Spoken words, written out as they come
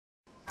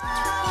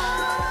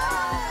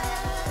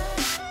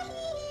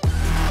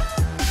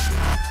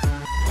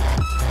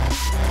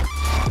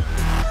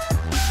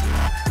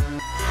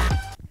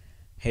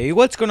Hey,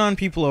 what's going on,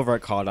 people over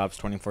at COD Ops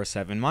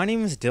 24/7? My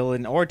name is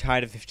Dylan, or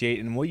Tide58,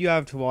 and what you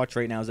have to watch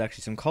right now is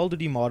actually some Call of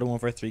Duty Modern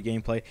Warfare 3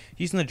 gameplay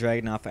using the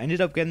Dragunov. I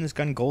ended up getting this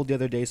gun gold the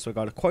other day, so I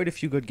got quite a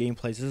few good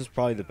gameplays. This is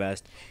probably the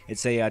best.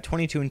 It's a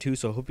 22-2,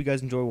 so I hope you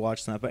guys enjoy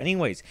watching that. But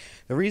anyways,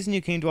 the reason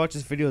you came to watch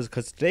this video is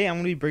because today I'm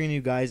going to be bringing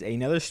you guys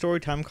another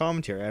storytime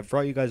commentary. I've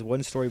brought you guys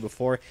one story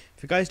before.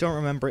 If you guys don't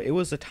remember, it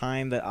was the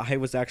time that I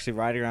was actually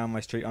riding around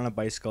my street on a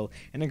bicycle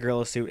in a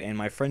gorilla suit, and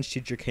my French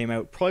teacher came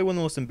out. Probably one of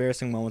the most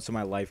embarrassing moments of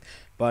my life.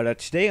 But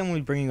today I'm going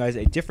to be bringing you guys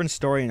a different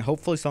story and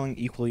hopefully something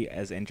equally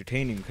as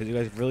entertaining because you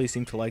guys really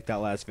seem to like that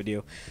last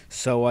video.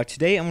 So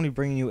today I'm going to be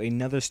bringing you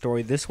another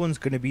story. This one's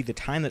going to be the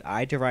time that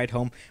I had to ride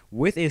home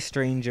with a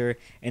stranger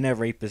in a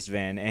rapist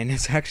van. And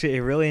it's actually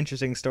a really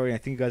interesting story. I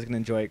think you guys are going to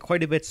enjoy it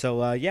quite a bit.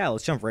 So yeah,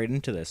 let's jump right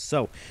into this.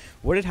 So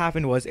what had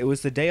happened was it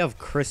was the day of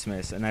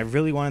Christmas and I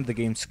really wanted the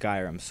game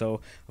Skyrim.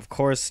 So of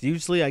course,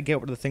 usually I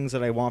get the things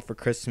that I want for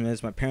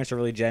Christmas. My parents are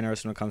really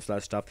generous when it comes to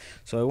that stuff.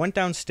 So I went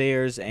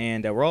downstairs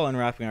and we're all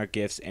unwrapping our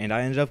gifts. And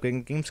I ended up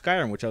getting the game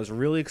Skyrim, which I was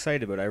really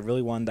excited about. I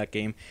really wanted that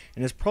game,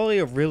 and it's probably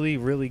a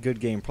really good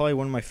game, probably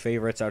one of my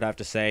favorites, I would have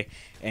to say,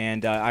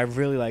 and I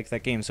really like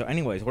that game. So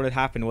anyways, what had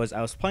happened was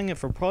I was playing it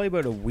for probably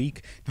about a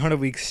week, not a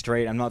week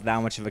straight. I'm not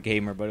that much of a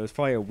gamer, but it was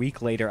probably a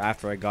week later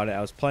after I got it.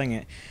 I was playing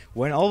it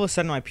when all of a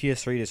sudden my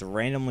PS3 just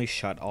randomly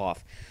shut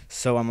off.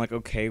 So I'm like,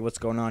 okay, what's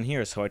going on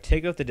here? So I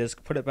take out the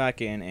disc, put it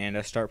back in, and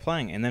I start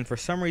playing, and then for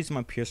some reason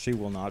my PS3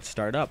 will not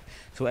start up.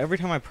 So every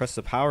time I press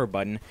the power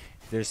button,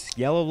 there's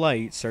yellow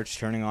light starts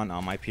turning on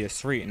my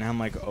PS3, and I'm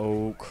like,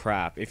 oh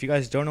crap. If you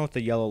guys don't know what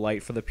the yellow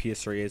light for the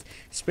PS3 is,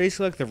 it's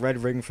basically like the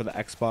red ring for the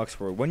Xbox,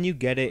 where when you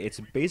get it, it's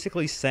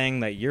basically saying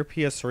that your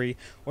PS3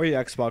 or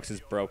your Xbox is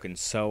broken.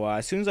 So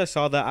as soon as I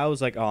saw that, I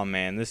was like, oh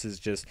man, this is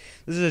just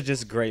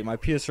great. My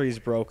PS3 is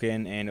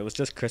broken, and it was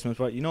just Christmas,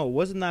 but you know, it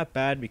wasn't that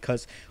bad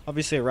because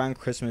obviously around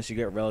Christmas you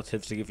get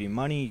relatives to give you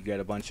money, you get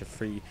a bunch of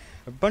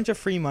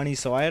free money.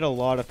 So I had a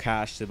lot of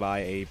cash to buy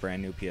a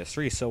brand new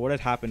PS3. So what had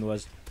happened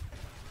was,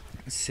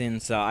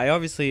 since I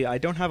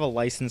don't have a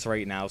license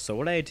right now, so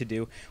what I had to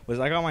do was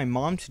I got my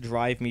mom to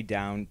drive me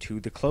down to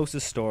the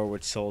closest store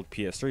which sold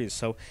PS3s.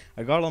 So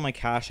I got all my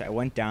cash, I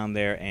went down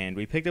there, and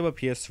we picked up a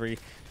PS3,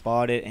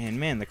 bought it, and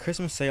man, the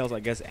Christmas sales,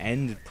 I guess,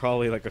 ended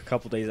probably like a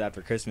couple days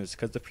after Christmas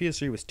because the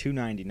PS3 was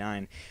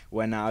 $299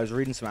 when I was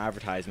reading some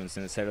advertisements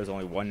and it said it was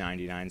only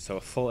 $199, so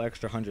a full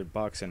extra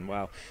 $100, and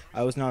wow,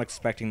 I was not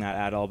expecting that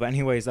at all. But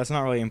anyways, that's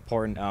not really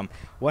important.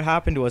 What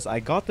happened was I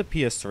got the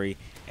PS3,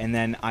 and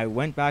then I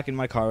went back in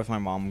my car with my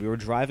mom. We were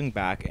driving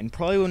back, and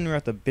probably when we were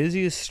at the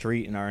busiest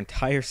street in our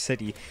entire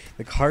city,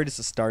 the car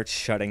just starts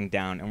shutting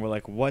down, and we're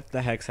like, what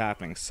the heck's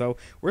happening? So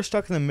we're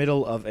stuck in the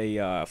middle of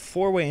a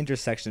four-way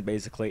intersection,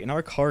 basically, and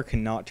our car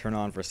cannot turn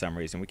on for some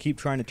reason. We keep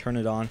trying to turn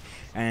it on,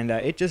 and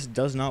it just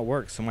does not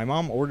work. So my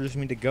mom orders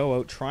me to go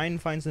out, try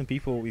and find some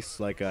people,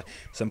 like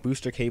some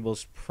booster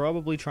cables,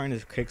 probably trying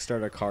to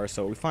kickstart our car.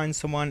 So we find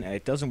someone, and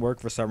it doesn't work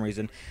for some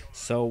reason.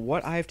 So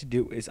what I have to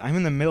do is I'm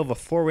in the middle of a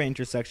four-way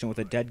intersection with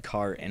a dead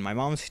car, and my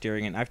mom's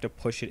steering, and I have to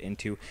push it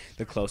into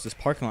the closest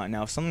parking lot.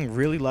 Now, something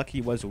really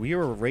lucky was we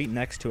were right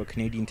next to a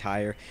Canadian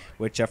Tire,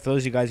 which for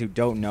those of you guys who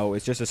don't know,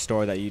 is just a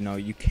store that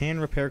you can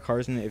repair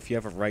cars in if you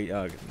have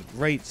a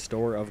right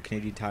store of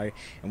Canadian Tire,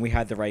 and we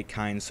had the right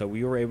kind, so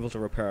we were able to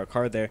repair our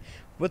car there.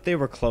 But they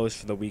were closed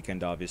for the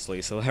weekend, obviously,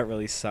 so that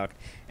really sucked,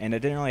 and it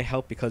didn't really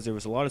help because there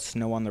was a lot of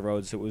snow on the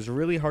road, so it was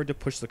really hard to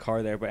push the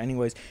car there. But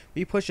anyways,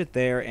 we pushed it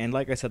there, and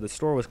like I said, the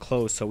store was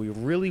closed, so we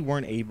really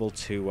weren't able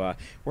to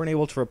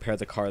repair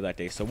the car that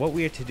day. So what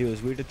we had to do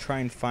is we had to try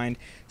and find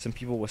some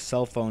people with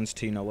cell phones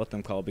to let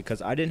them call,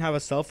 because I didn't have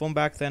a cell phone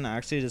back then. I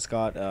actually just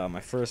got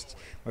my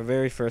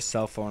very first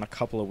cell phone a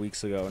couple of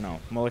weeks ago. No,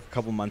 more like a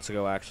couple months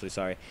ago, actually.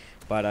 Sorry.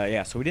 But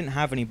yeah, so we didn't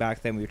have any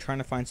back then. We were trying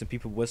to find some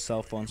people with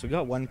cell phones. We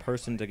got one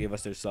person to give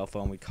us their cell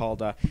phone. We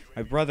called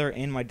my brother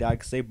and my dad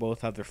because they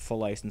both have their full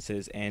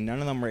licenses, and none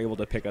of them were able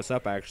to pick us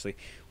up, actually,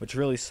 which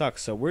really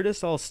sucks. So we're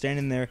just all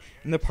standing there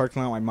in the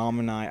parking lot, my mom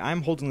and I.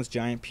 I'm holding this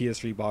giant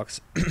PS3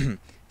 box.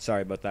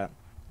 Sorry about that.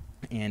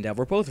 And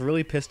we're both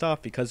really pissed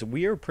off because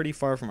we are pretty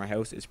far from our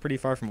house. It's pretty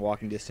far from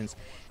walking distance.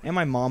 And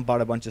my mom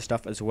bought a bunch of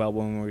stuff as well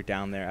when we were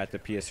down there at the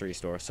PS3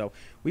 store. So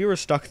we were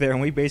stuck there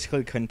and we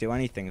basically couldn't do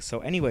anything.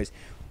 So anyways,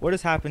 what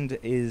has happened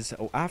is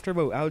after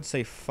about, I would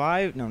say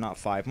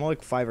more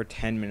like 5 or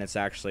 10 minutes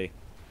actually,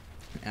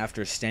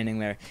 after standing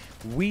there,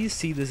 we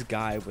see this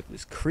guy with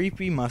this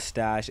creepy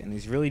mustache and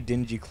these really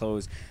dingy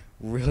clothes.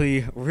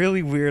 Really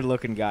weird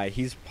looking guy.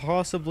 He's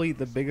possibly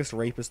the biggest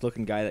rapist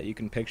looking guy that you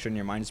can picture in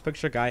your mind. Just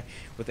picture a guy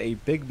with a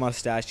big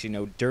mustache,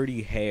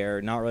 dirty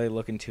hair, not really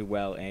looking too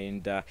well,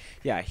 and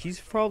yeah, he's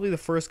probably the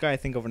first guy I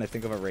think of when I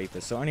think of a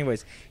rapist. So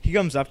anyways, he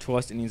comes up to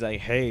us and he's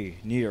like, hey,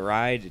 need a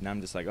ride? And I'm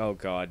just like, oh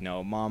god,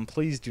 no, mom,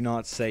 please do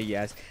not say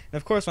yes. And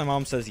of course my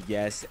mom says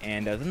yes,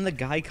 and then the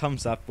guy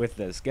comes up with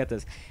this, get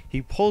this,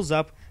 he pulls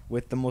up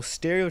with the most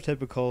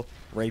stereotypical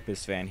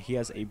rapist van. He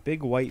has a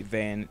big white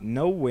van,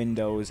 no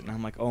windows, and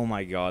I'm like, oh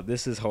my god,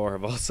 this is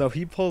horrible. So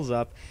he pulls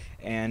up,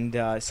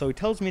 And so he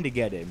tells me to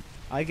get in.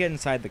 I get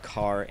inside the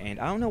car, and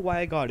I don't know why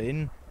I got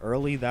in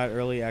that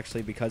early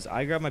actually, because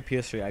I grab my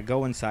PS3, I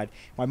go inside.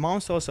 My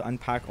mom's supposed to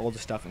unpack all the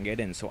stuff and get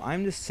in, so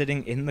I'm just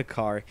sitting in the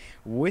car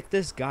with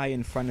this guy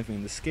in front of me.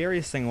 And the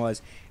scariest thing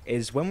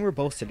is when we were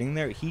both sitting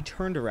there, he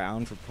turned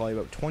around for probably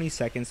about 20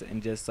 seconds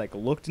and just like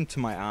looked into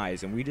my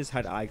eyes, and we just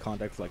had eye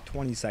contact for like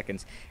 20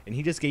 seconds, and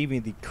he just gave me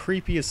the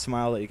creepiest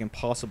smile that you can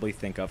possibly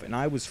think of, and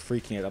I was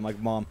freaking out. I'm like,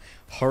 Mom,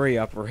 hurry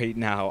up right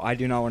now. I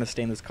do not want to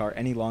stay in this car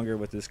any longer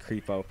with this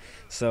creepo.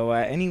 So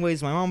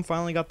anyways, my mom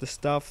finally got the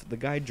stuff. The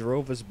guy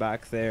drove us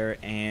back there,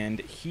 and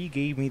he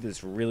gave me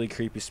this really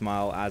creepy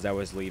smile as I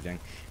was leaving.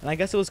 And I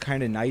guess it was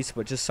kind of nice,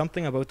 but just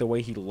something about the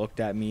way he looked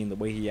at me and the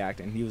way he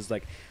acted. And he was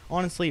like,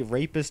 honestly,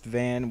 rapist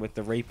van with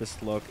the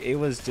rapist look. It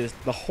was just,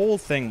 the whole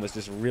thing was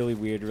just really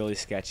weird, really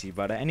sketchy.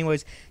 But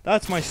anyways,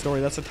 that's my story.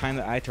 That's the time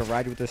that I had to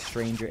ride with a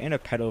stranger in a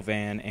pedo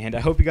van. And I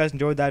hope you guys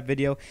enjoyed that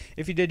video.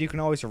 If you did, you can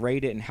always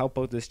rate it and help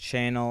out this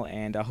channel.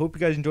 And I hope you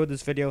guys enjoyed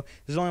this video.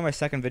 This is only my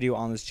second video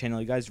on this channel.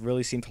 You guys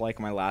really seem to like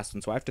my last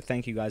one, so I have to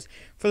thank you guys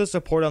for the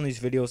support on these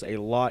videos a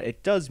lot.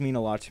 It does mean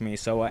a lot to me.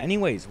 So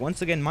anyways,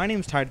 once again, my name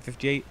is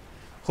Tide58.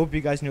 Hope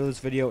you guys enjoyed this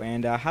video,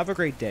 and have a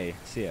great day.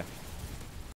 See ya.